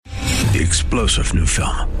The explosive new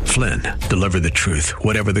film, Flynn, deliver the truth,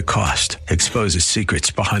 whatever the cost, exposes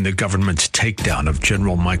secrets behind the government's takedown of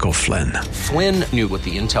General Michael Flynn. Flynn knew what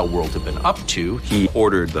the intel world had been up to. He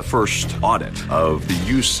ordered the first audit of the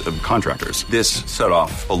use of contractors. This set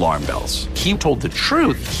off alarm bells. He told the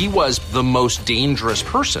truth. He was the most dangerous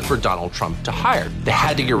person for Donald Trump to hire. They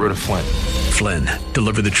had to get rid of Flynn. Flynn,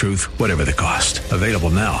 deliver the truth, whatever the cost. Available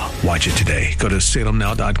now. Watch it today. Go to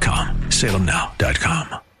salemnow.com.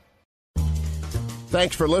 salemnow.com.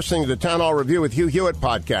 Thanks for listening to the Town Hall Review with Hugh Hewitt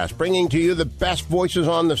podcast, bringing to you the best voices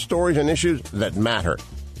on the stories and issues that matter.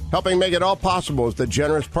 Helping make it all possible is the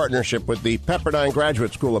generous partnership with the Pepperdine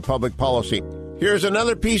Graduate School of Public Policy. Here's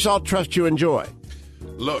another piece I'll trust you enjoy.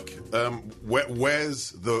 Look,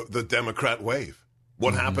 where's the Democrat wave?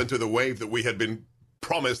 What happened to the wave that we had been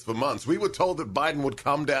promised for months? We were told that Biden would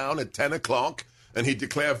come down at 10 o'clock and he'd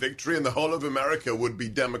declare victory and the whole of America would be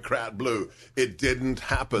Democrat blue. It didn't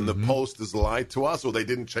happen. The pollsters lied to us, or they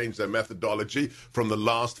didn't change their methodology from the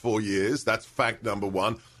last 4 years. That's fact number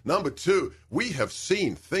one. Number two, we have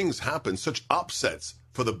seen things happen, such upsets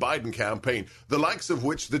for the Biden campaign, the likes of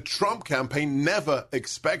which the Trump campaign never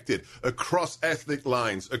expected, across ethnic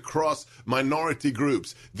lines, across minority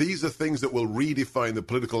groups. These are things that will redefine the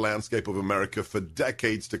political landscape of America for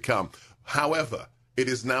decades to come. However, it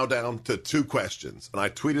is now down to two questions, and I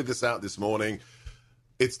tweeted this out this morning.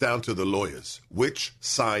 It's down to the lawyers. Which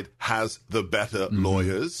side has the better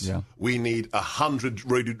lawyers? Yeah. We need 100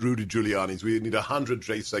 Rudy Giulianis. We need 100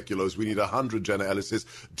 Jay Sekulows. We need 100 Jenna Ellises.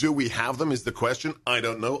 Do we have them is the question. I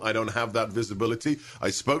don't know. I don't have that visibility.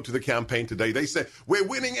 I spoke to the campaign today. They said, we're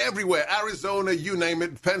winning everywhere. Arizona, you name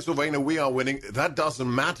it. Pennsylvania, we are winning. That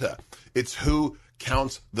doesn't matter. It's who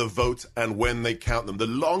counts the votes and when they count them. The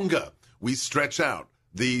longer we stretch out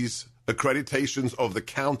these accreditations of the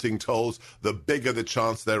counting tolls, the bigger the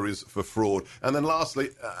chance there is for fraud. And then lastly,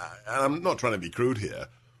 and I'm not trying to be crude here,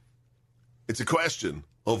 it's a question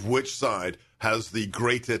of which side has the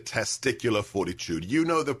greater testicular fortitude. You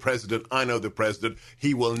know the president, I know the president.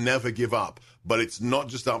 He will never give up. But it's not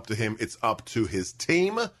just up to him, it's up to his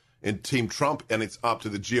team, and Team Trump, and it's up to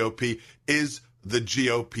the GOP. Is the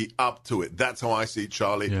GOP up to it? That's how I see it,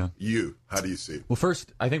 Charlie. Yeah. You, how do you see it? Well,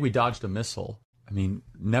 first, I think we dodged a missile. I mean,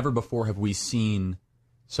 never before have we seen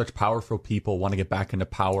such powerful people want to get back into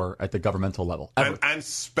power at the governmental level. And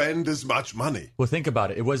spend as much money. Well, think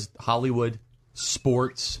about it. It was Hollywood,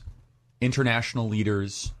 sports, international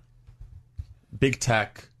leaders, big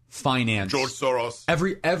tech, finance. George Soros.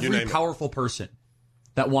 Every powerful person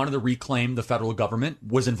that wanted to reclaim the federal government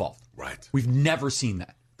was involved. Right. We've never seen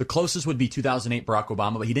that. The closest would be 2008 Barack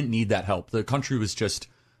Obama, but he didn't need that help. The country was just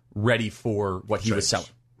ready for what he was selling.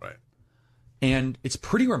 Right. And it's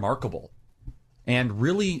pretty remarkable and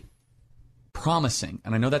really promising.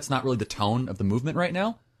 And I know that's not really the tone of the movement right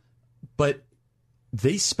now, but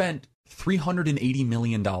they spent $380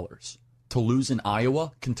 million to lose in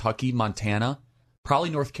Iowa, Kentucky, Montana, probably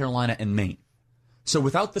North Carolina, and Maine. So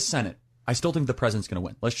without the Senate, I still think the president's going to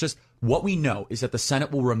win. What we know is that the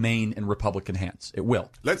Senate will remain in Republican hands. It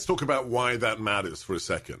will. Let's talk about why that matters for a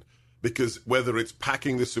second. Because whether it's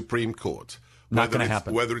packing the Supreme Court, not going to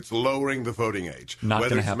happen. Whether it's lowering the voting age,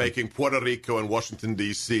 whether it's making Puerto Rico and Washington,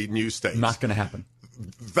 D.C. new states. Not going to happen.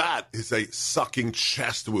 That is a sucking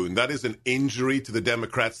chest wound. That is an injury to the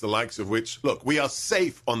Democrats, the likes of which, look, we are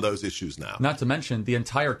safe on those issues now. Not to mention the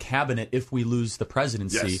entire cabinet, if we lose the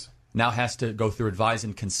presidency, now has to go through advise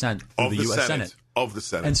and consent through the U.S. Senate. Of the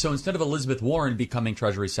Senate. And so instead of Elizabeth Warren becoming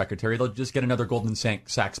Treasury Secretary, they'll just get another Goldman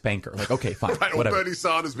Sachs banker. Like, okay, fine, right, whatever. Or Bernie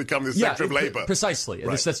Sanders become the Secretary of Labor. Precisely.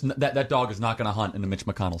 Right. That dog is not going to hunt in the Mitch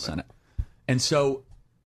McConnell Senate. And so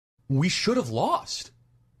we should have lost.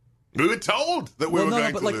 We were told that we were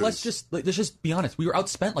going to lose. Let's just be honest. We were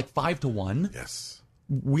outspent 5-1. Yes.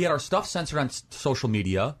 We had our stuff censored on social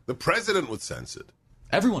media. The president was censored.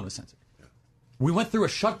 Everyone was censored. Yeah. We went through a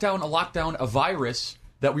shutdown, a lockdown, a virus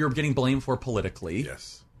that we were getting blamed for politically.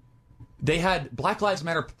 Yes. They had Black Lives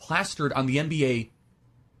Matter plastered on the NBA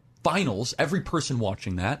finals, every person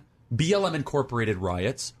watching that. BLM Incorporated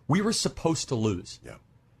riots. We were supposed to lose. Yeah.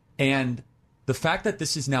 And the fact that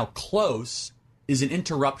this is now close is an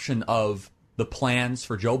interruption of the plans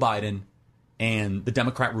for Joe Biden and the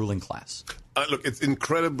Democrat ruling class. Look, it's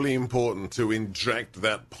incredibly important to inject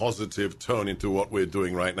that positive tone into what we're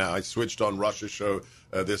doing right now. I switched on Russia's show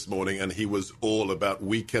this morning, and he was all about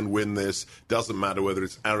we can win this. Doesn't matter whether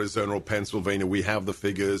it's Arizona or Pennsylvania. We have the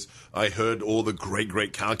figures. I heard all the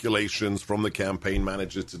great calculations from the campaign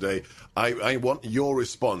manager today. I want your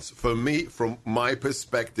response. For me, from my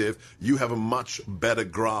perspective, you have a much better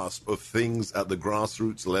grasp of things at the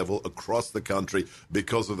grassroots level across the country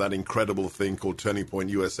because of that incredible thing called Turning Point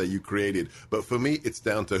USA you created. But for me, it's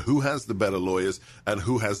down to who has the better lawyers and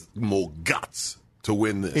who has more guts to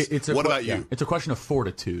win this. What about you? It's a question of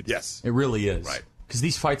fortitude. Yes. It really is. Right. Because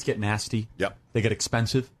these fights get nasty. Yep. They get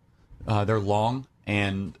expensive. They're long,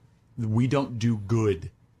 and we don't do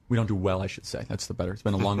good. We don't do well, I should say. That's the better. It's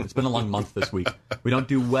been a long month this week. We don't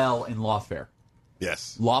do well in lawfare.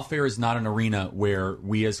 Yes. Lawfare is not an arena where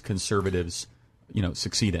we as conservatives,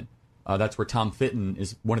 succeed in. That's where Tom Fitton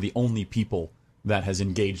is one of the only people that has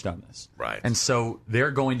engaged on this. Right. And so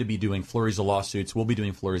they're going to be doing flurries of lawsuits. We'll be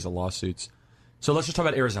doing flurries of lawsuits. So let's just talk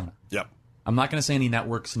about Arizona. Yep. I'm not going to say any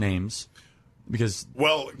networks' names because...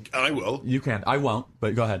 Well, I will. You can. I won't,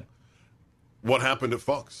 but go ahead. What happened at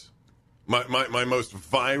Fox? My most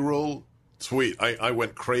viral tweet, I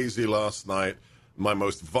went crazy last night. My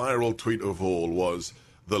most viral tweet of all was,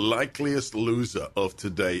 the likeliest loser of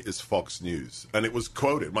today is Fox News. And it was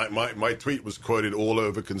quoted. My tweet was quoted all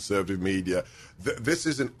over conservative media. This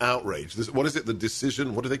is an outrage. What is it? The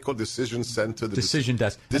decision, what do they call it? Decision center? Decision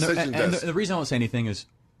desk. Decision desk. desk. And the reason I won't say anything is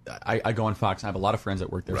I go on Fox. I have a lot of friends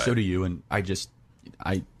that work there. Right. So do you. And I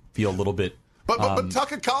feel a little bit... But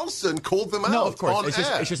Tucker Carlson called them out. No, of course. On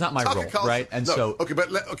it's just not my role, Carlson, right? And no, so okay, but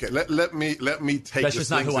let me take. That's just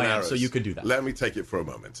not who I am. So you can do that. Let me take it for a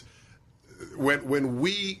moment. When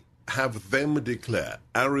we have them declare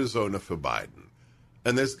Arizona for Biden,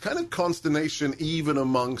 and there's kind of consternation even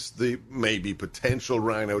amongst the maybe potential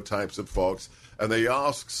rhino types at Fox, and they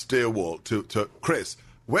ask Steerwalt to Chris,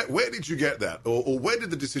 where did you get that, or where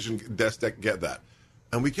did the decision desk get that?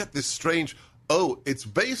 And we get this strange. Oh, it's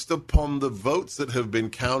based upon the votes that have been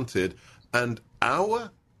counted and our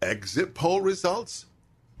exit poll results?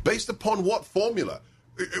 Based upon what formula?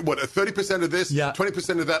 What, 30% of this,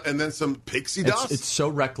 20% of that, and then some pixie dust? It's so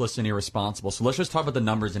reckless and irresponsible. So let's just talk about the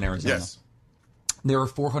numbers in Arizona. Yes. There are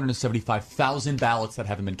 475,000 ballots that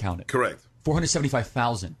haven't been counted. Correct.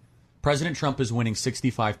 475,000. President Trump is winning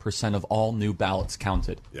 65% of all new ballots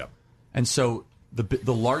counted. Yeah. And so...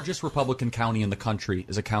 The largest Republican county in the country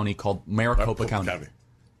is a county called Maricopa County.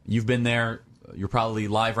 You've been there. You're probably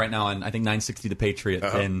live right now on, I think, 960 The Patriot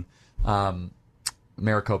in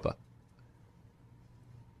Maricopa.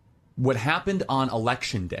 What happened on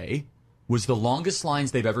Election Day was the longest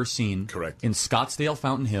lines they've ever seen. Correct. In Scottsdale,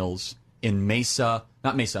 Fountain Hills, in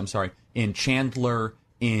in Chandler,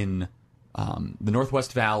 in the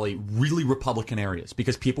Northwest Valley, really Republican areas,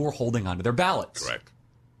 because people were holding onto their ballots. Correct.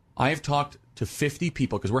 I have talked to 50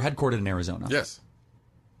 people, because we're headquartered in Arizona. Yes.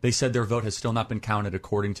 They said their vote has still not been counted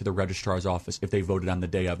according to the registrar's office if they voted on the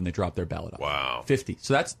day of and they dropped their ballot off. Wow. 50.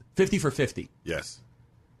 So that's 50 for 50. Yes.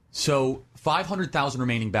 So 500,000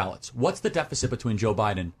 remaining ballots. What's the deficit between Joe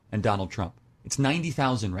Biden and Donald Trump? It's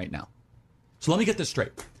 90,000 right now. So let me get this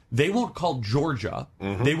straight. They won't call Georgia.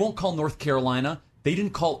 Mm-hmm. They won't call North Carolina. They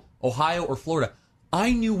didn't call Ohio or Florida.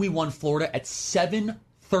 I knew we won Florida at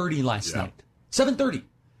 7:30 last night. 7:30.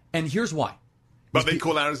 And here's why. But they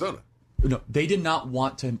call Arizona. No, they did not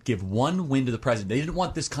want to give one win to the president. They didn't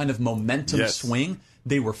want this kind of momentum swing.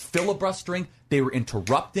 They were filibustering. They were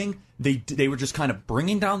interrupting. They were just kind of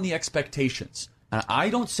bringing down the expectations. And I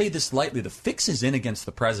don't say this lightly. The fix is in against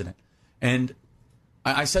the president. And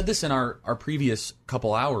I said this in our previous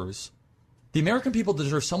couple hours. The American people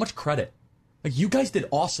deserve so much credit. Like, you guys did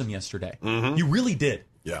awesome yesterday. Mm-hmm. You really did.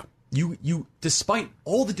 Yeah. You, despite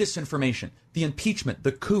all the disinformation, the impeachment,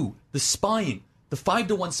 the coup, the spying, the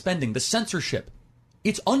 5-to-1 spending, the censorship,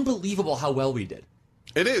 it's unbelievable how well we did.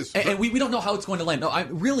 It is. And we don't know how it's going to land. No,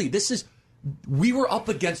 we were up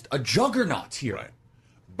against a juggernaut here. Right.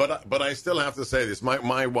 But I still have to say this.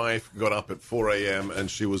 My wife got up at 4 a.m. and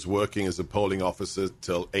she was working as a polling officer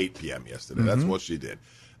till 8 p.m. yesterday. Mm-hmm. That's what she did.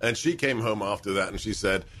 And she came home after that and she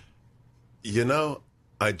said,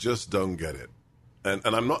 I just don't get it. And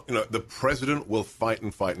I'm not, the president will fight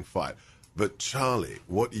and fight and fight. But Charlie,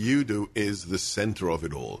 what you do is the center of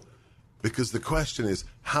it all. Because the question is,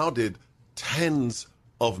 how did tens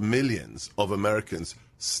of millions of Americans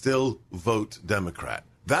still vote Democrat?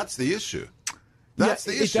 That's the issue. That's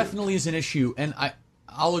the issue. It definitely is an issue. And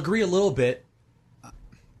I'll agree a little bit.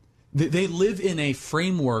 They live in a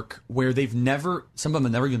framework where some of them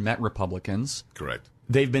have never even met Republicans. Correct.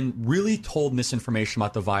 They've been really told misinformation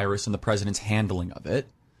about the virus and the president's handling of it.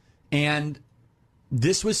 And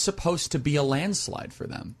this was supposed to be a landslide for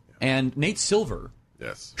them. Yeah. And Nate Silver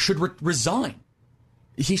should resign.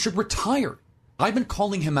 He should retire. I've been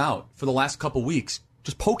calling him out for the last couple weeks,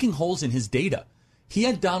 just poking holes in his data. He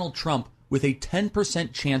had Donald Trump with a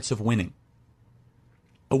 10% chance of winning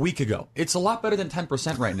a week ago. It's a lot better than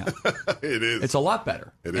 10% right now. It is. It's a lot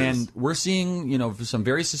better. It and is. We're seeing, some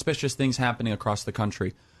very suspicious things happening across the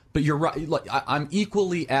country. But you're right. Look, I'm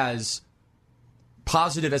equally as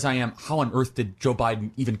positive as I am. How on earth did Joe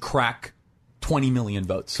Biden even crack 20 million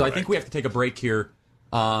votes? So Correct. I think we have to take a break here.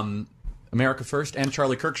 America First and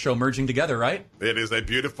Charlie Kirk show merging together, right? It is a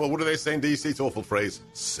beautiful, what do they say in D.C.? It's an awful phrase,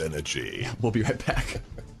 synergy. We'll be right back.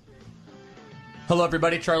 Hello,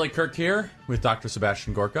 everybody. Charlie Kirk here with Dr.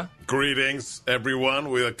 Sebastian Gorka. Greetings, everyone.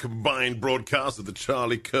 We're a combined broadcast of the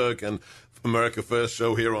Charlie Kirk and America First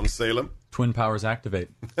show here on Salem. Twin powers activate.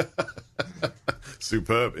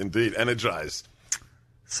 Superb, indeed. Energized.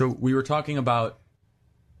 So we were talking about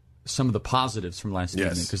some of the positives from last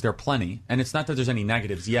evening, because there are plenty, and it's not that there's any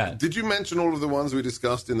negatives yet. Did you mention all of the ones we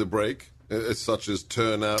discussed in the break, such as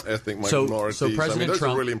turnout, ethnic minorities? So President those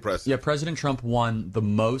Trump, are really impressive. Yeah, President Trump won the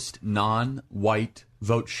most non-white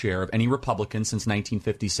vote share of any Republican since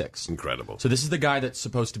 1956. Incredible. So this is the guy that's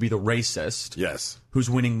supposed to be the racist, Yes.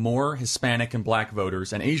 who's winning more Hispanic and black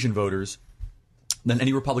voters and Asian voters than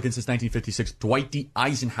any Republican since 1956. Dwight D.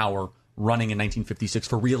 Eisenhower running in 1956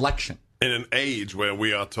 for re-election. In an age where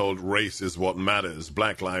we are told race is what matters,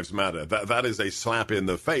 Black Lives Matter, that is a slap in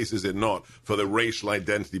the face, is it not, for the racial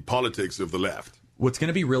identity politics of the left? What's going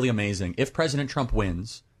to be really amazing, if President Trump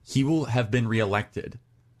wins, he will have been reelected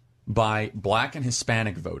by black and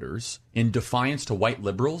Hispanic voters in defiance to white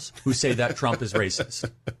liberals who say that Trump is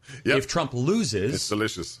racist. Yep. If Trump loses, It's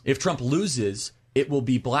delicious. If Trump loses, it will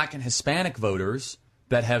be black and Hispanic voters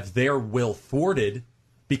that have their will thwarted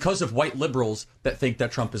because of white liberals that think that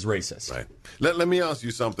Trump is racist. Right. Let me ask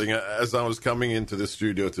you something. As I was coming into the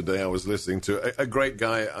studio today, I was listening to a great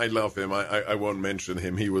guy. I love him. I won't mention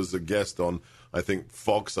him. He was a guest on, I think,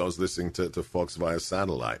 Fox. I was listening to Fox via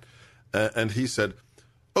satellite. And he said,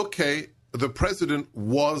 okay, the president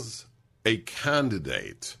was a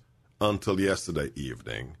candidate until yesterday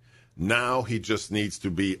evening. Now he just needs to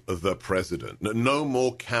be the president. No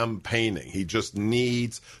more campaigning. He just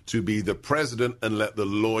needs to be the president and let the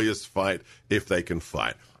lawyers fight if they can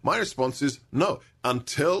fight. My response is no.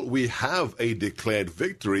 Until we have a declared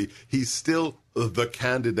victory, he's still the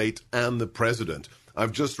candidate and the president.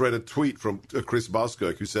 I've just read a tweet from Chris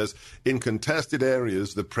Buskirk who says, in contested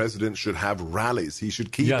areas, the president should have rallies. He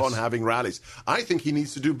should keep on having rallies. I think he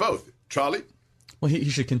needs to do both. Charlie? Well, he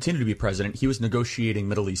should continue to be president. He was negotiating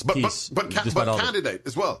Middle East peace. But candidate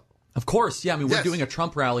as well. Of course, yeah. I mean, we're doing a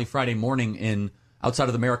Trump rally Friday morning outside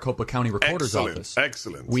of the Maricopa County Recorder's Office.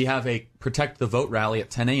 Excellent. We have a Protect the Vote rally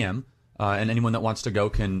at 10 a.m., and anyone that wants to go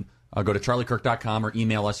can go to charliekirk.com or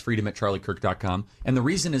email us, freedom@charliekirk.com. And the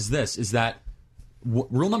reason is this, is that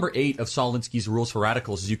rule number 8 of Saul Alinsky's Rules for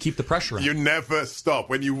Radicals is you keep the pressure on. You never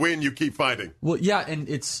stop. When you win, you keep fighting. Well, yeah, and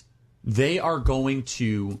they are going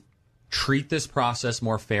to treat this process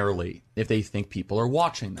more fairly if they think people are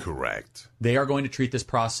watching them. Correct. They are going to treat this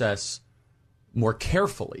process more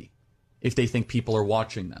carefully if they think people are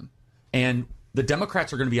watching them. And the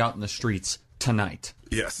Democrats are going to be out in the streets tonight.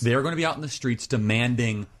 Yes. They're going to be out in the streets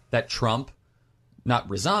demanding that Trump not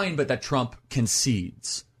resign, but that Trump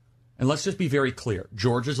concedes. And let's just be very clear.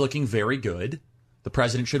 Georgia's looking very good. The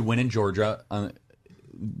president should win in Georgia.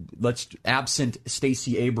 Absent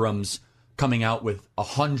Stacey Abrams coming out with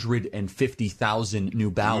 150,000 new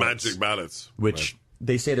ballots. Magic ballots. Which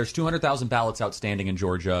they say there's 200,000 ballots outstanding in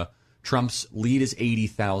Georgia. Trump's lead is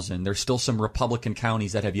 80,000. There's still some Republican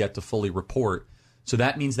counties that have yet to fully report. So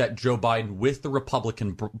that means that Joe Biden, with the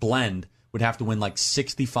Republican blend, would have to win like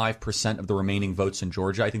 65% of the remaining votes in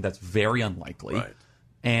Georgia. I think that's very unlikely. Right.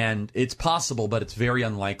 And it's possible, but it's very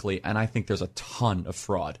unlikely. And I think there's a ton of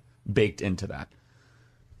fraud baked into that.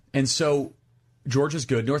 And so Georgia's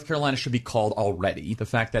good. North Carolina should be called already. The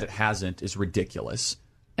fact that it hasn't is ridiculous.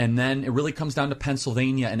 And then it really comes down to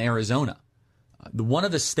Pennsylvania and Arizona. One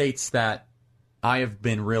of the states that I have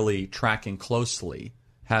been really tracking closely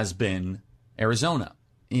has been Arizona.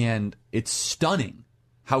 And it's stunning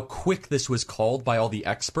how quick this was called by all the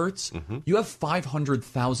experts. Mm-hmm. You have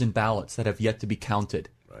 500,000 ballots that have yet to be counted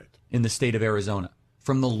in the state of Arizona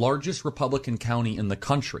from the largest Republican county in the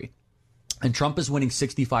country. And Trump is winning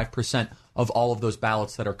 65% of all of those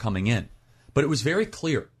ballots that are coming in. But it was very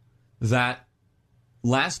clear that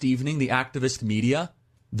last evening, the activist media,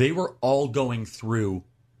 they were all going through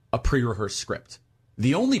a pre-rehearsed script.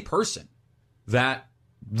 The only person that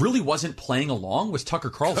really wasn't playing along was Tucker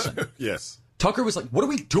Carlson. Yes. Tucker was like, what are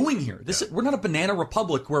we doing here? We're not a banana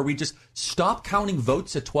republic where we just stop counting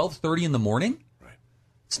votes at 12:30 in the morning. Right.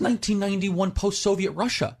 It's 1991 post-Soviet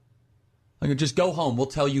Russia. Like, just go home. We'll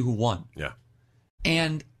tell you who won. Yeah.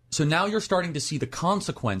 And so now you're starting to see the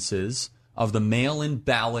consequences of the mail-in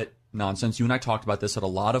ballot nonsense. You and I talked about this at a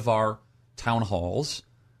lot of our town halls.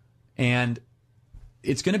 And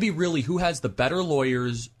it's going to be really who has the better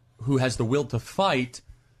lawyers, who has the will to fight.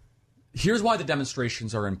 Here's why the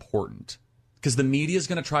demonstrations are important. Because the media is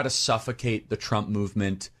going to try to suffocate the Trump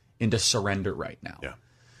movement into surrender right now. Yeah.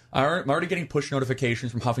 I'm already getting push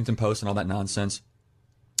notifications from Huffington Post and all that nonsense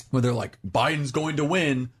where they're like, Biden's going to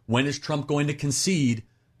win. When is Trump going to concede?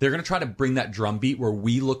 They're going to try to bring that drumbeat where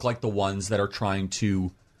we look like the ones that are trying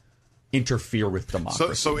to interfere with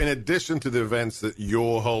democracy. So in addition to the events that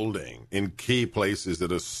you're holding in key places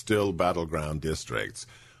that are still battleground districts,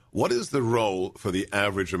 what is the role for the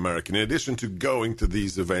average American? In addition to going to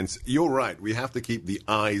these events, you're right, we have to keep the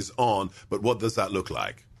eyes on, but what does that look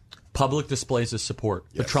like? Public displays of support.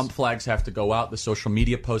 Yes. The Trump flags have to go out. The social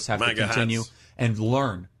media posts have to continue. Hats. And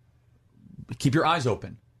learn. Keep your eyes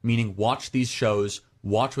open, meaning watch these shows,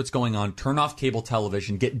 watch what's going on, turn off cable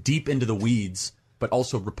television, get deep into the weeds, but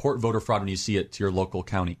also report voter fraud when you see it to your local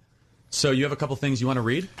county. So you have a couple things you want to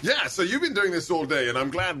read? Yeah, so you've been doing this all day, and I'm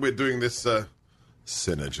glad we're doing this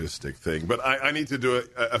synergistic thing. But I need to do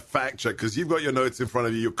a fact check, because you've got your notes in front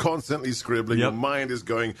of you. You're constantly scribbling. Yep. Your mind is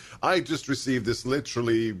going. I just received this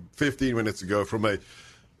literally 15 minutes ago from a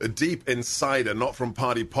deep insider, not from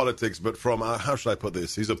party politics, but from, how should I put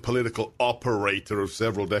this? He's a political operator of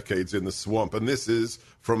several decades in the swamp, and this is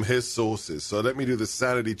from his sources. So let me do the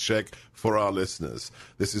sanity check for our listeners.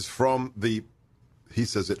 This is from he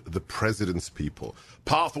says it, the president's people.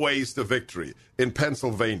 Pathways to victory. In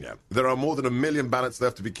Pennsylvania, there are more than 1 million ballots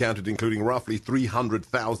left to be counted, including roughly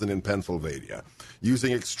 300,000 in Pennsylvania.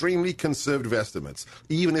 Using extremely conservative estimates,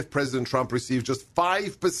 even if President Trump receives just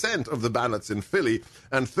 5% of the ballots in Philly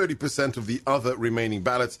and 30% of the other remaining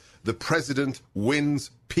ballots, the president wins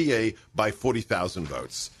PA by 40,000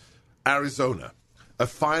 votes. Arizona. A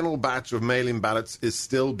final batch of mail-in ballots is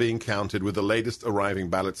still being counted, with the latest arriving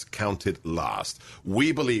ballots counted last.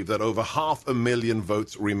 We believe that over 500,000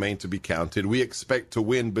 votes remain to be counted. We expect to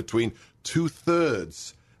win between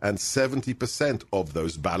 2/3 and 70% of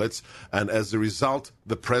those ballots, and as a result,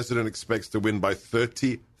 the president expects to win by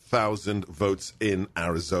 30,000 votes in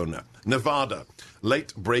Arizona. Nevada.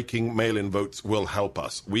 Late-breaking mail-in votes will help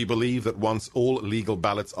us. We believe that once all legal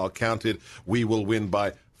ballots are counted, we will win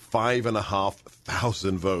by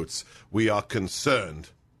 5,500 votes. We are concerned,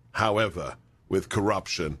 however, with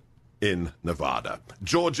corruption in Nevada.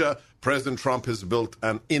 Georgia, President Trump has built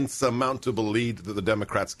an insurmountable lead that the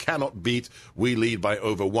Democrats cannot beat. We lead by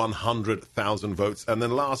over 100,000 votes. And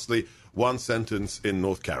then lastly, one sentence in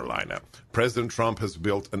North Carolina. President Trump has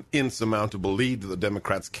built an insurmountable lead that the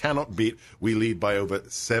Democrats cannot beat. We lead by over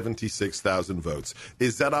 76,000 votes.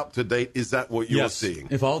 Is that up to date? Is that what you're seeing?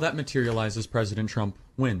 If all that materializes, President Trump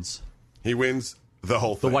wins. He wins the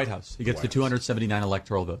whole thing. The White House. He gets the 279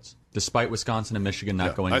 electoral votes, despite Wisconsin and Michigan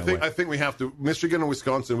not going their way. I think we have to. Michigan and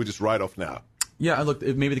Wisconsin, we just write off now. Yeah, look,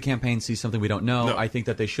 maybe the campaign sees something we don't know. No. I think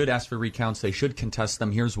that they should ask for recounts. They should contest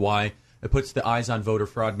them. Here's why. It puts the eyes on voter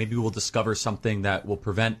fraud. Maybe we'll discover something that will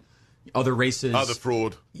prevent other races. Other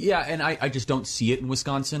fraud. Yeah, and I just don't see it in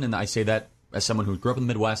Wisconsin, and I say that as someone who grew up in the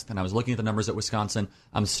Midwest, and I was looking at the numbers at Wisconsin.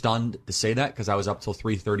 I'm stunned to say that because I was up till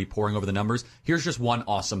 3:30 poring over the numbers. Here's just one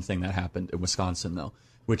awesome thing that happened in Wisconsin, though,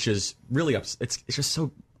 which is really it's just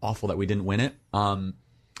so awful that we didn't win it, and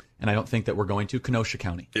I don't think that we're going to. Kenosha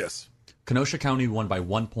County. Yes. Kenosha County won by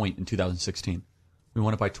 1 point in 2016. We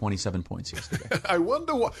won it by 27 points yesterday. I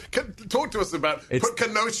wonder what. Talk to us about. Put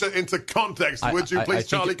Kenosha into context, would you, please,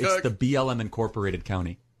 Charlie Kirk? It's the BLM incorporated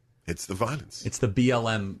county. It's the violence. It's the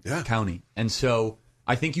BLM county, and so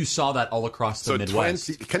I think you saw that all across the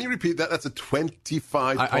Midwest. Can you repeat that? That's a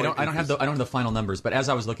 25. I don't have the final numbers, but as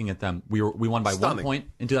I was looking at them, we won by 1 point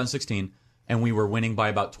in 2016. And we were winning by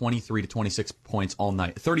about 23 to 26 points all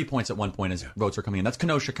night. 30 points at one point as votes are coming in. That's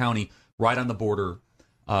Kenosha County, right on the border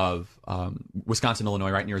of Wisconsin,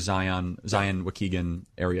 Illinois, right near Zion, Waukegan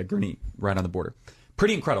area, Gurnee, right on the border.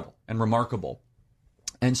 Pretty incredible and remarkable.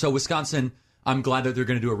 And so Wisconsin, I'm glad that they're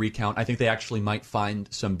going to do a recount. I think they actually might find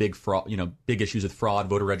some big fraud, big issues with fraud,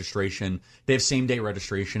 voter registration. They have same-day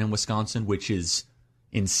registration in Wisconsin, which is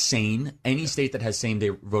insane. Any state that has same-day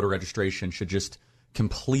voter registration should just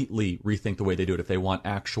completely rethink the way they do it if they want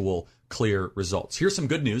actual clear results. Here's some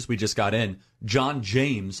good news we just got in. John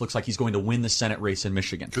James looks like he's going to win the Senate race in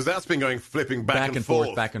Michigan. Because that's been going flipping back and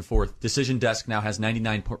forth. Back and forth. Decision Desk now has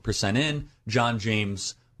 99% in. John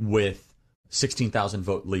James with 16,000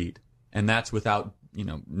 vote lead. And that's without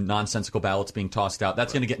nonsensical ballots being tossed out.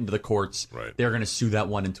 That's going to get into the courts. Right. They're going to sue that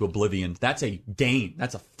one into oblivion. That's a gain.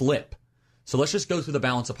 That's a flip. So let's just go through the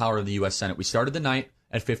balance of power in the U.S. Senate. We started the night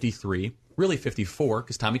at 53, really 54,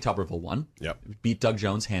 because Tommy Tuberville won. Yep. Beat Doug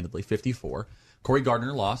Jones handedly, 54. Cory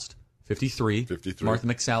Gardner lost, 53. Martha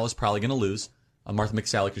McSally is probably going to lose. Martha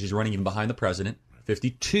McSally, because she's running even behind the president,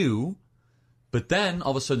 52. But then,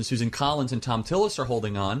 all of a sudden, Susan Collins and Tom Tillis are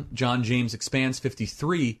holding on. John James expands,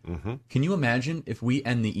 53. Mm-hmm. Can you imagine if we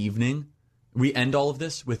end all of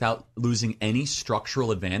this without losing any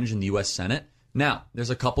structural advantage in the U.S. Senate? Now, there's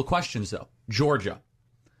a couple questions, though. Georgia.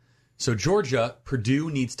 So Georgia, Purdue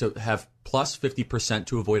needs to have plus 50%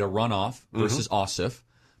 to avoid a runoff versus Ossoff.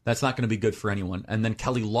 That's not going to be good for anyone. And then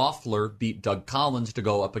Kelly Loeffler beat Doug Collins to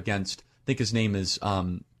go up against, I think his name is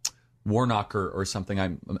Warnock or something.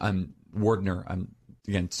 I'm Wardner.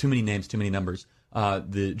 Again, too many names, too many numbers.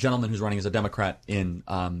 The gentleman who's running as a Democrat in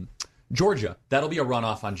Georgia. That'll be a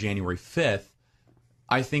runoff on January 5th.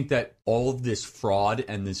 I think that all of this fraud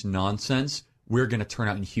and this nonsense, we're going to turn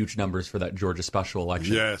out in huge numbers for that Georgia special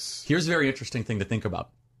election. Yes. Here's a very interesting thing to think about.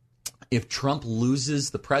 If Trump loses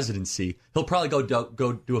the presidency, he'll probably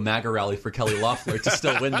go do a MAGA rally for Kelly Loeffler to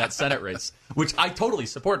still win that Senate race, which I totally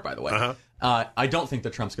support, by the way. I don't think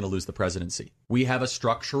that Trump's going to lose the presidency. We have a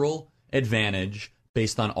structural advantage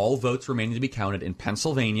based on all votes remaining to be counted in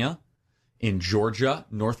Pennsylvania, in Georgia,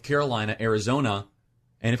 North Carolina, Arizona,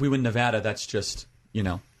 and if we win Nevada, that's just,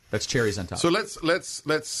 that's cherries on top. So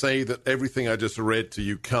let's say that everything I just read to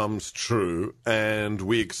you comes true, and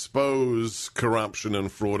we expose corruption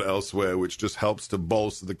and fraud elsewhere, which just helps to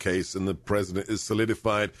bolster the case, and the president is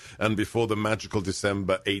solidified. And before the magical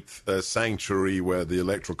December 8th sanctuary, where the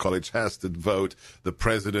Electoral College has to vote, the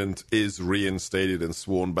president is reinstated and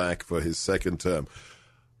sworn back for his second term.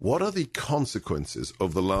 What are the consequences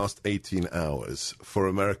of the last 18 hours for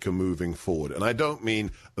America moving forward? And I don't mean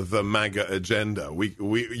the MAGA agenda.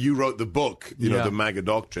 You wrote the book, the MAGA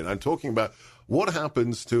doctrine. I'm talking about what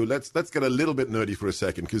happens to, let's get a little bit nerdy for a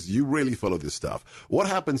second, because you really follow this stuff. What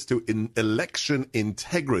happens to election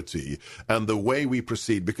integrity and the way we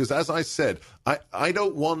proceed? Because as I said, I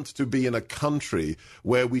don't want to be in a country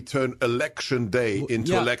where we turn election day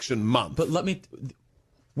into election month. But let me...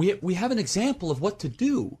 We have an example of what to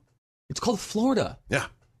do. It's called Florida. Yeah.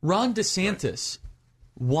 Ron DeSantis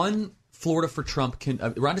won Florida for Trump.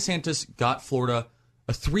 Ron DeSantis got Florida.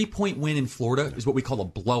 A 3-point win in Florida is what we call a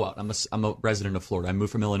blowout. I'm a resident of Florida. I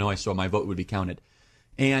moved from Illinois, so my vote would be counted.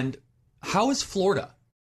 And how is Florida,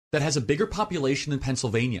 that has a bigger population than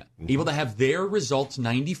Pennsylvania, able to have their results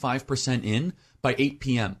 95% in by 8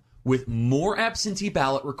 p.m. with more absentee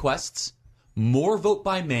ballot requests, more vote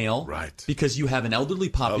by mail, right? Because you have an elderly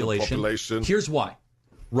population. Here's why.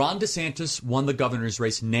 Ron DeSantis won the governor's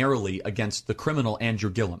race narrowly against the criminal Andrew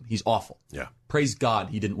Gillum. He's awful. Yeah. Praise God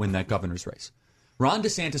he didn't win that governor's race. Ron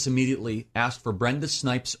DeSantis immediately asked for Brenda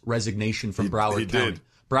Snipes' resignation from Broward County. Did.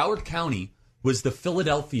 Broward County was the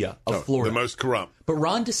Philadelphia of Florida. The most corrupt. But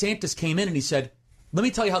Ron DeSantis came in and he said, let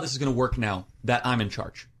me tell you how this is going to work now that I'm in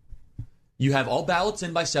charge. You have all ballots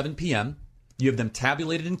in by 7 p.m. You have them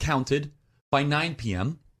tabulated and counted by 9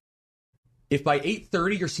 p.m. If by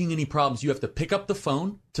 8:30 you're seeing any problems, you have to pick up the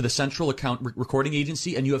phone to the central account recording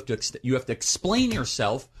agency, and you have to explain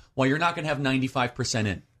yourself why you're not going to have 95%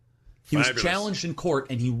 in. He was challenged in court,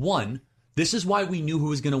 and he won. This is why we knew who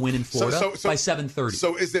was going to win in Florida by 7:30.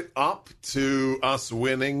 So is it up to us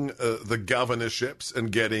winning the governorships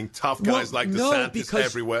and getting tough guys like DeSantis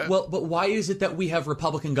everywhere? Well, but why is it that we have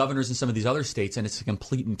Republican governors in some of these other states, and it's a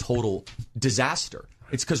complete and total disaster?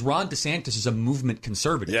 It's because Ron DeSantis is a movement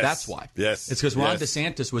conservative. Yes. That's why. Yes. It's because Ron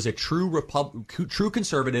DeSantis was a true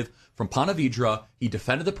conservative from Ponte Vedra. He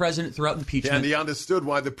defended the president throughout impeachment. And he understood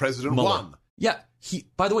why the president won. Yeah.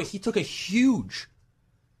 By the way, he took a huge...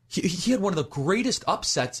 He had one of the greatest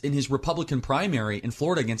upsets in his Republican primary in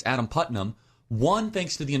Florida against Adam Putnam. Won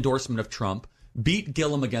thanks to the endorsement of Trump. Beat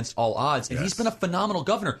Gillum against all odds. And he's been a phenomenal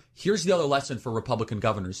governor. Here's the other lesson for Republican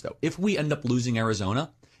governors, though. If we end up losing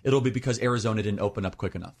Arizona, it'll be because Arizona didn't open up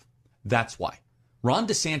quick enough. That's why. Ron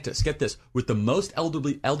DeSantis, get this, with the most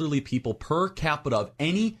elderly people per capita of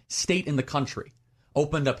any state in the country,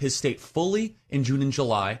 opened up his state fully in June and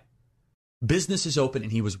July. Business is open,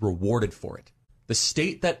 and he was rewarded for it. The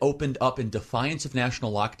state that opened up in defiance of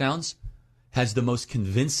national lockdowns has the most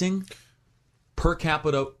convincing per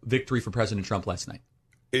capita victory for President Trump last night.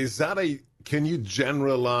 Can you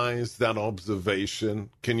generalize that observation?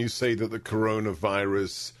 Can you say that the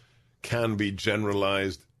coronavirus can be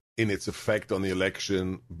generalized in its effect on the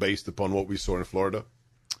election based upon what we saw in Florida?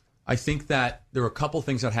 I think that there are a couple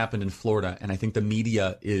things that happened in Florida, and I think the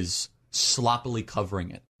media is sloppily covering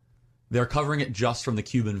it. They're covering it just from the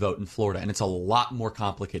Cuban vote in Florida, and it's a lot more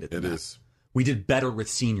complicated than that. It is. We did better with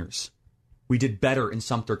seniors. We did better in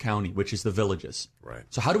Sumter County, which is the villages. Right.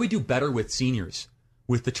 So how do we do better with seniors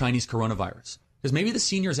with the Chinese coronavirus? Because maybe the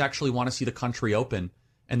seniors actually want to see the country open,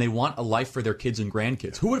 and they want a life for their kids and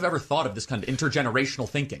grandkids. Who would have ever thought of this kind of intergenerational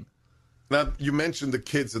thinking? Now, you mentioned the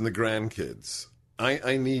kids and the grandkids.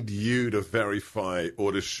 I need you to verify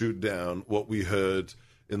or to shoot down what we heard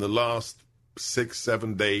in the last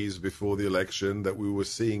 6-7 days before the election, that we were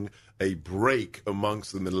seeing a break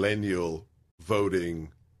amongst the millennial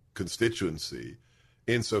voting constituency,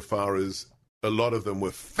 insofar as a lot of them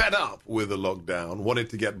were fed up with the lockdown,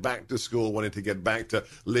 wanted to get back to school, wanted to get back to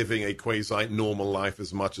living a quasi-normal life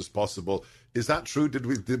as much as possible. Is that true?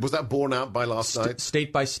 Was that borne out by last night?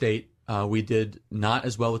 State by state. We did not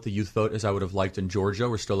as well with the youth vote as I would have liked in Georgia.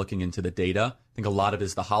 We're still looking into the data. I think a lot of it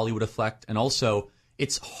is the Hollywood effect. And also,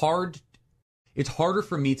 it's harder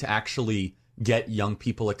for me to actually get young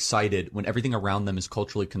people excited when everything around them is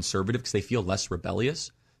culturally conservative because they feel less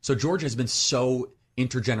rebellious. So Georgia has been so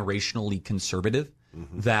intergenerationally conservative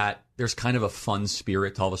that there's kind of a fun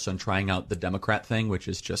spirit to all of a sudden trying out the Democrat thing, which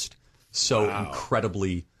is just so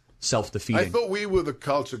incredibly self-defeating. I thought we were the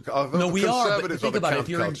culture. No, we are. But think about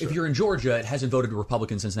it. If you're in Georgia, it hasn't voted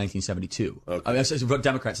Republican since 1972. Okay. I mean, it's voted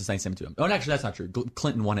Democrat since 1972. Oh, and actually, that's not true.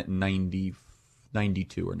 Clinton won it in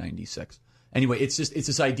 92 or 96. Anyway, it's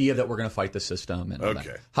this idea that we're going to fight the system. And all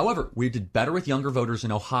that. However, we did better with younger voters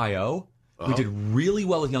in Ohio. We did really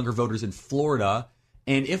well with younger voters in Florida.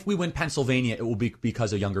 And if we win Pennsylvania, it will be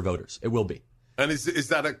because of younger voters. It will be. And is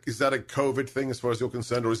that a COVID thing as far as you're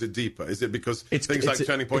concerned, or is it deeper? Is it because things like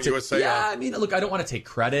Turning Point USA? Yeah, I mean, look, I don't want to take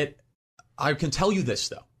credit. I can tell you this,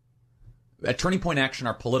 though. At Turning Point Action,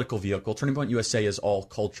 our political vehicle, Turning Point USA is all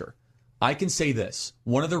culture. I can say this.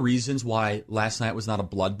 One of the reasons why last night was not a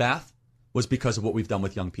bloodbath was because of what we've done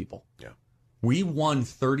with young people. Yeah. We won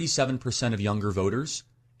 37% of younger voters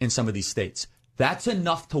in some of these states. That's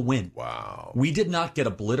enough to win. Wow. We did not get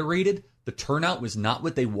obliterated. The turnout was not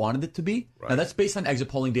what they wanted it to be. Right. Now, that's based on exit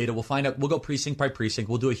polling data. We'll find out. We'll go precinct by precinct.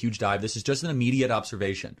 We'll do a huge dive. This is just an immediate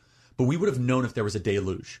observation. But we would have known if there was a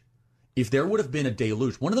deluge. If there would have been a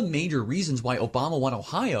deluge. One of the major reasons why Obama won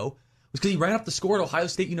Ohio was because he ran up the score at Ohio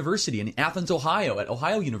State University and Athens, Ohio, at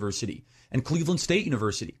Ohio University and Cleveland State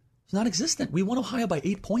University. It's non-existent. We won Ohio by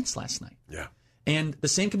 8 points last night. Yeah. And the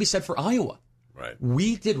same can be said for Iowa. Right.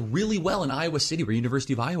 We did really well in Iowa City, where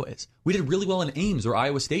University of Iowa is. We did really well in Ames, where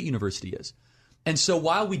Iowa State University is. And so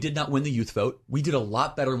while we did not win the youth vote, we did a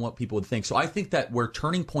lot better than what people would think. So I think that where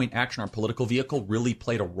Turning Point Action, our political vehicle, really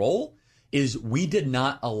played a role is we did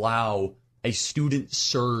not allow a student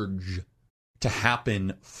surge to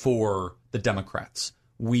happen for the Democrats.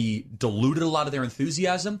 We diluted a lot of their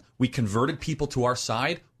enthusiasm. We converted people to our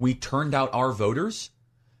side. We turned out our voters.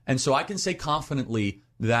 And so I can say confidently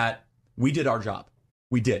that we did our job.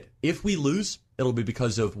 We did. If we lose, it'll be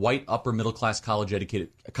because of white, upper middle class, college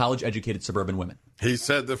educated suburban women. He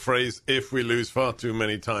said the phrase "if we lose" far too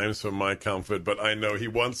many times for my comfort, but I know he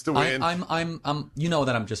wants to win. I'm you know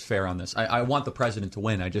that I'm just fair on this. I want the president to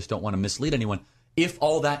win. I just don't want to mislead anyone. If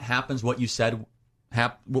all that happens, what you said,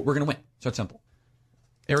 we're going to win. So it's simple.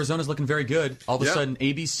 Arizona's looking very good. All of a sudden,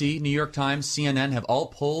 ABC, New York Times, CNN have all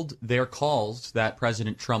pulled their calls that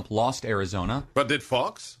President Trump lost Arizona. But did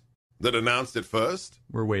Fox, that announced it first?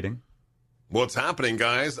 We're waiting. What's happening,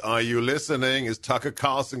 guys? Are you listening? Is Tucker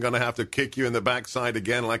Carlson going to have to kick you in the backside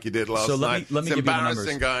again like he did last night? Let me it's give you the embarrassing,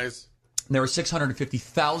 numbers. Guys. There were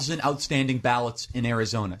 650,000 outstanding ballots in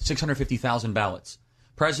Arizona. 650,000 ballots.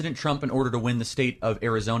 President Trump, in order to win the state of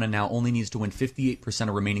Arizona now, only needs to win 58%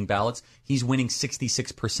 of remaining ballots. He's winning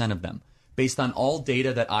 66% of them. Based on all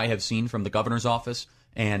data that I have seen from the governor's office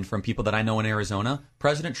and from people that I know in Arizona,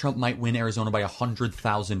 President Trump might win Arizona by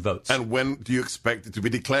 100,000 votes. And when do you expect it to be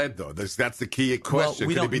declared, though? That's the key question.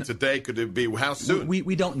 Could it be today? Could it be how soon?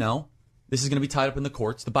 We don't know. This is going to be tied up in the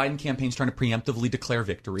courts. The Biden campaign's trying to preemptively declare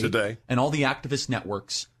victory. Today. And all the activist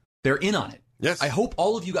networks, they're in on it. Yes. I hope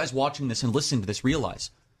all of you guys watching this and listening to this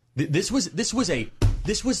realize this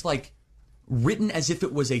was like written as if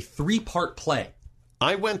it was a 3-part play.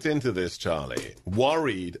 I went into this, Charlie,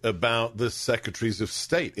 worried about the secretaries of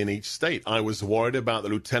state in each state. I was worried about the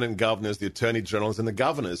lieutenant governors, the attorney generals, and the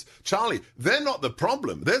governors. Charlie, they're not the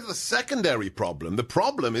problem. They're the secondary problem. The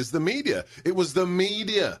problem is the media. It was the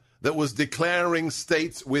media that was declaring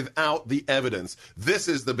states without the evidence. This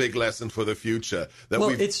is the big lesson for the future.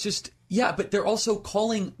 It's just, but they're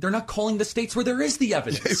not calling the states where there is the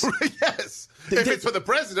evidence. Yes. If it's for the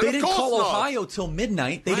president, they didn't call not. Ohio till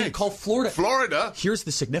midnight. They didn't call Florida. Here's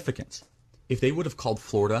the significance. If they would have called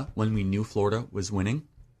Florida when we knew Florida was winning,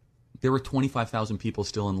 there were 25,000 people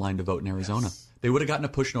still in line to vote in Arizona. Yes. They would have gotten a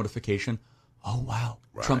push notification. Oh, wow,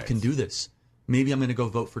 right. Trump can do this. Maybe I'm going to go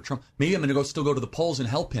vote for Trump. Maybe I'm going to still go to the polls and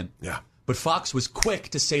help him. Yeah. But Fox was quick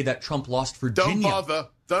to say that Trump lost Virginia.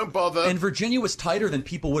 Don't bother. And Virginia was tighter than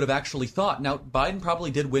people would have actually thought. Now, Biden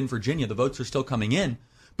probably did win Virginia. The votes are still coming in.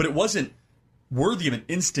 But it wasn't worthy of an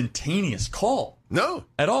instantaneous call. No.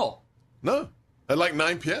 At all. No. At like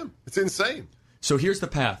 9 p.m. It's insane. So here's the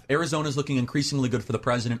path. Arizona's looking increasingly good for the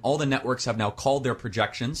president. All the networks have now called their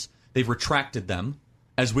projections. They've retracted them,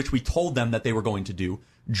 as which we told them that they were going to do.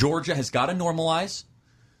 Georgia has got to normalize.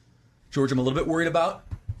 Georgia I'm a little bit worried about.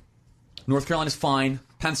 North Carolina's fine.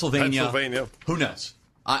 Pennsylvania. Who knows?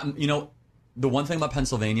 The one thing about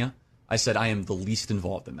Pennsylvania, I said I am the least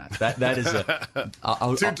involved in that. That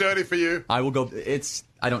is too dirty for you. I will go.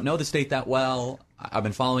 I don't know the state that well. I've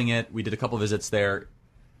been following it. We did a couple visits there.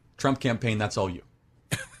 Trump campaign, that's all you.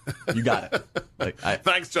 You got it.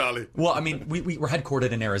 Thanks, Charlie. Well, I mean, we're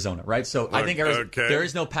headquartered in Arizona, right? So I think there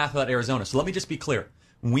is no path without Arizona. So let me just be clear.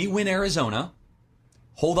 When we win Arizona,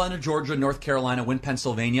 hold on to Georgia, North Carolina, win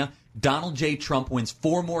Pennsylvania, Donald J. Trump wins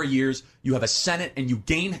 4 more years, you have a Senate, and you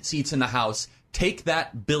gain seats in the House. Take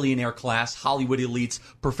that billionaire class, Hollywood elites,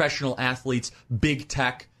 professional athletes, big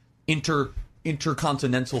tech,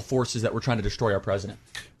 intercontinental forces that were trying to destroy our president.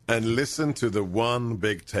 And listen to the one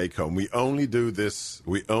big take-home. We only do this.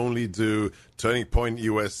 We only do Turning Point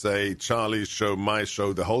USA, Charlie's show, my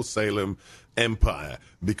show, the whole Salem empire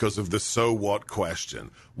because of the so what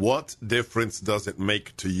question. What difference does it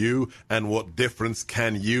make to you, and what difference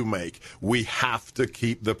can you make? We have to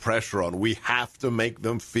keep the pressure on. We have to make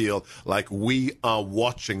them feel like we are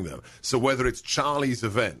watching them. So whether it's Charlie's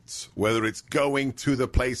events, whether it's going to the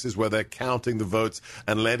places where they're counting the votes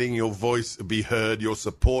and letting your voice be heard, your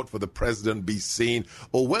support for the president be seen,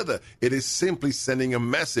 or whether it is simply sending a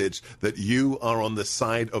message that you are on the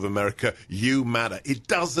side of America, you matter. It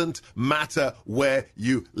doesn't matter where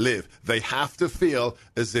you live. They have to feel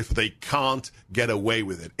as if they can't get away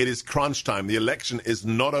with it. It is crunch time. The election is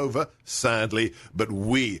not over, sadly, but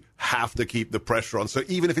we have to keep the pressure on. So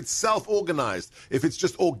even if it's self-organized, if it's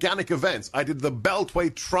just organic events, I did the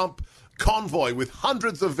Beltway Trump convoy with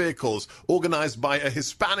hundreds of vehicles organized by a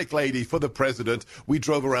Hispanic lady for the president. We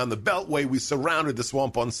drove around the Beltway. We surrounded the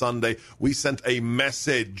swamp on Sunday. We sent a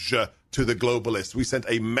message to the globalists. We sent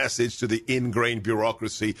a message to the ingrained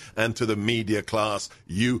bureaucracy and to the media class.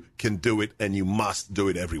 You can do it, and you must do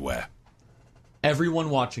it everywhere. Everyone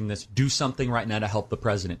watching this, do something right now to help the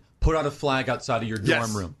president. Put out a flag outside of your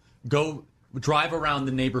dorm room. Go drive around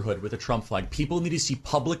the neighborhood with a Trump flag. People need to see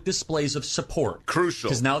public displays of support. Crucial.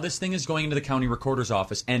 Because now this thing is going into the county recorder's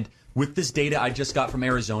office, and with this data I just got from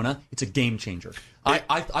Arizona, it's a game changer. I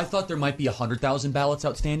thought there might be 100,000 ballots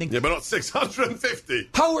outstanding. Yeah, but not 650.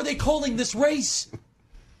 How are they calling this race?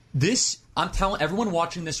 I'm telling everyone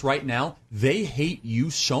watching this right now, they hate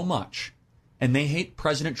you so much, and they hate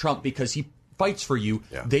President Trump because he fights for you.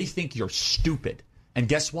 Yeah. They think you're stupid. And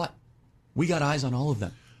guess what? We got eyes on all of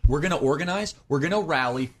them. We're going to organize. We're going to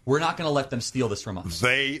rally. We're not going to let them steal this from us.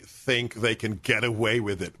 They think they can get away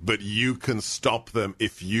with it, but you can stop them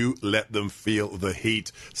if you let them feel the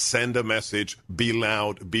heat. Send a message. Be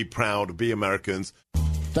loud. Be proud. Be Americans.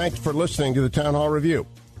 Thanks for listening to the Town Hall Review.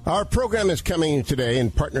 Our program is coming today in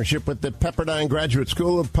partnership with the Pepperdine Graduate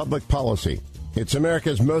School of Public Policy. It's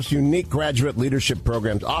America's most unique graduate leadership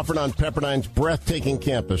programs offered on Pepperdine's breathtaking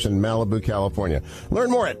campus in Malibu, California. Learn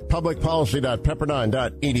more at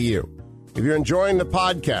publicpolicy.pepperdine.edu. If you're enjoying the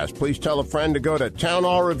podcast, please tell a friend to go to Town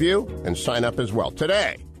Hall Review and sign up as well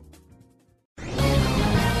today.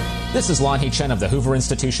 This is Lon Chen of the Hoover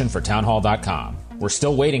Institution for townhall.com. We're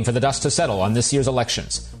still waiting for the dust to settle on this year's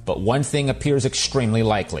elections, but one thing appears extremely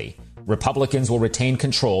likely. Republicans will retain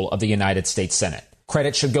control of the United States Senate.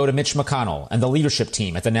 Credit should go to Mitch McConnell and the leadership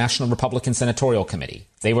team at the National Republican Senatorial Committee.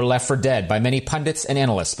 They were left for dead by many pundits and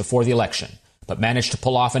analysts before the election, but managed to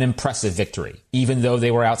pull off an impressive victory, even though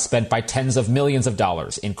they were outspent by tens of millions of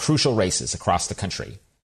dollars in crucial races across the country.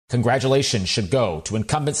 Congratulations should go to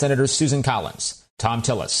incumbent Senators Susan Collins, Tom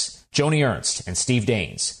Tillis, Joni Ernst, and Steve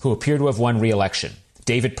Daines, who appear to have won re-election.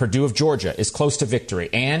 David Perdue of Georgia is close to victory,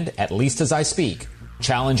 and, at least as I speak,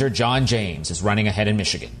 challenger John James is running ahead in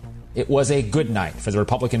Michigan. It was a good night for the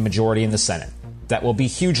Republican majority in the Senate. That will be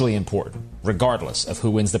hugely important, regardless of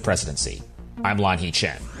who wins the presidency. I'm Lon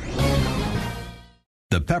Chen.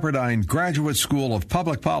 The Pepperdine Graduate School of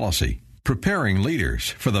Public Policy, preparing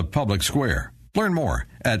leaders for the public square. Learn more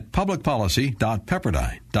at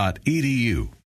publicpolicy.pepperdine.edu.